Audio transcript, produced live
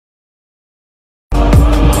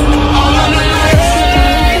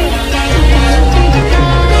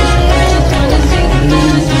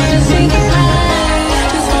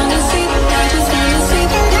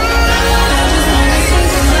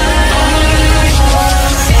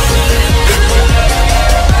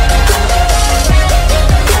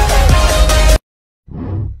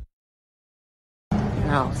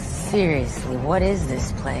seriously, what is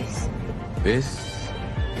this place? This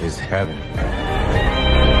is heaven.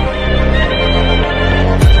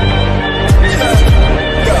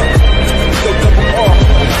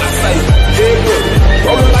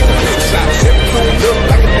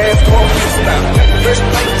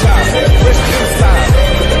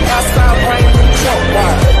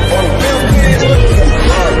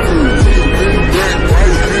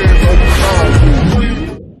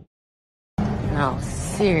 No,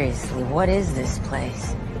 seriously, what is this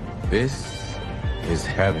place? This is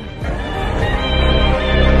heaven.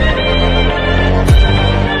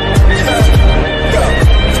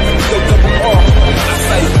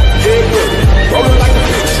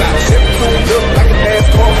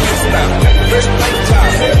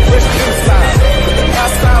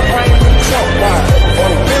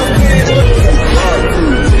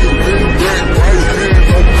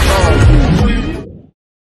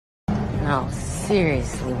 No,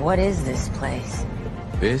 seriously, what is this place?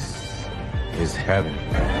 This is heaven.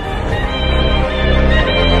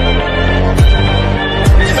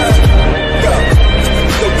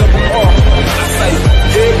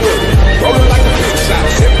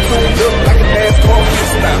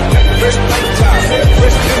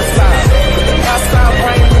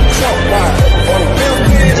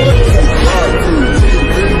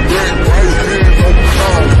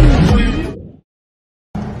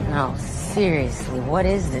 No, seriously, what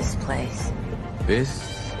is this place? This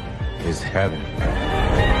is heaven.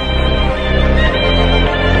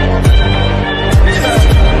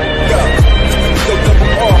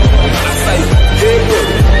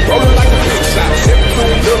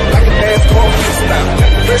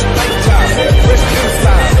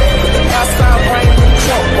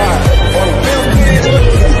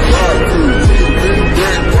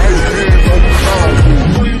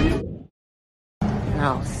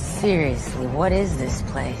 No, seriously, what is this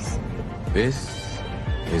place? This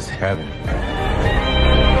is heaven.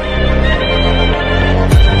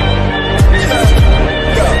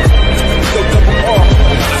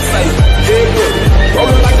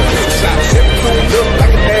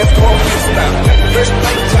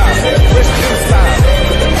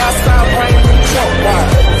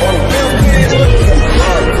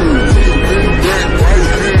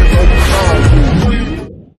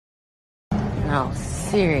 No,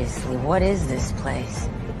 seriously, what is this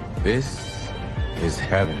place? This is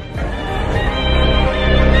heaven.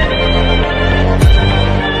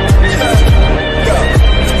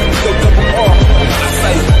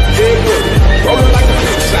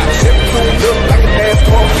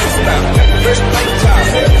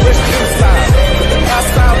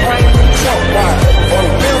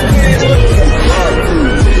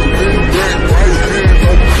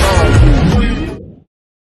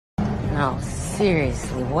 No,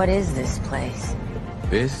 seriously, what is this place?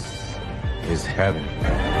 This is heaven.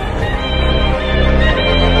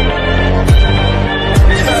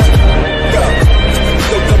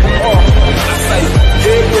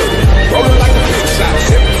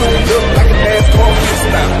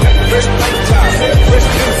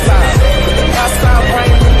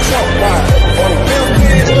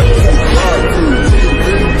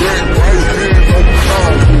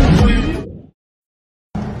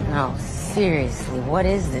 No, seriously, what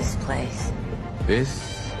is this place?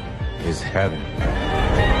 This is heaven.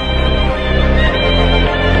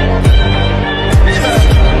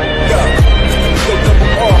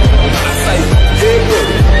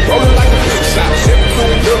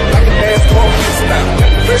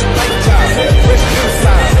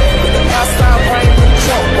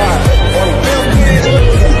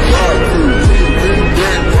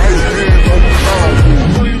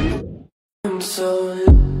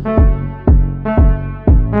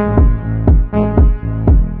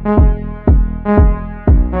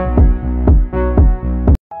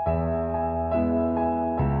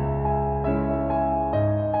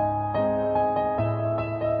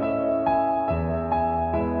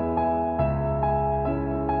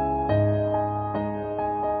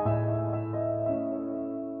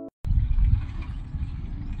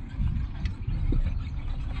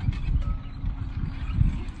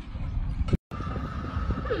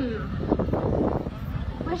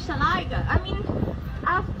 Where shall I go? I mean,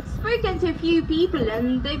 I've spoken to a few people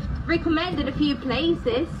and they've recommended a few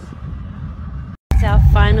places. It's our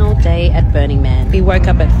final day at Burning Man. We woke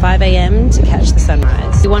up at 5 a.m. to catch the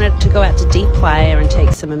sunrise. We wanted to go out to Deep Playa and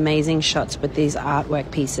take some amazing shots with these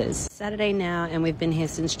artwork pieces. Saturday now, and we've been here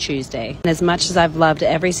since Tuesday. And as much as I've loved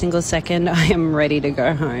every single second, I am ready to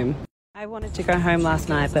go home. I wanted to go home last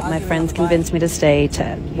night, but my friends convinced me to stay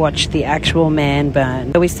to watch the actual man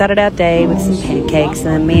burn. So we started our day with some pancakes, and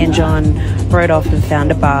then me and John rode off and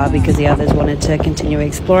found a bar because the others wanted to continue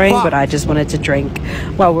exploring, but I just wanted to drink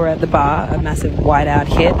while we were at the bar. A massive whiteout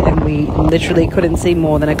hit, and we literally couldn't see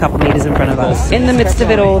more than a couple meters in front of us. In the midst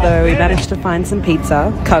of it all, though, we managed to find some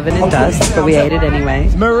pizza covered in dust, but we ate it anyway.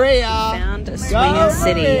 Maria! Found a swinging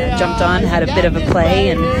city. I jumped on, had a bit of a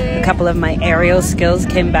play, and a couple of my aerial skills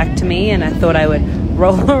came back to me, and I thought I would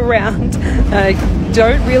roll around. I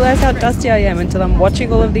don't realize how dusty I am until I'm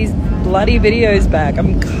watching all of these bloody videos back.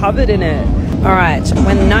 I'm covered in it. Alright,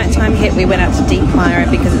 when nighttime hit, we went out to Deep Playa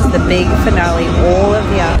because it's the big finale. All of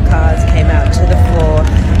the art cars came out to the floor,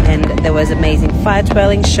 and there was amazing fire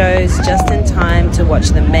twirling shows just in time to watch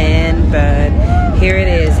the man burn. Here it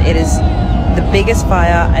is. It is the biggest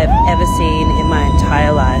fire I've ever seen in my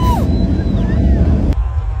entire life.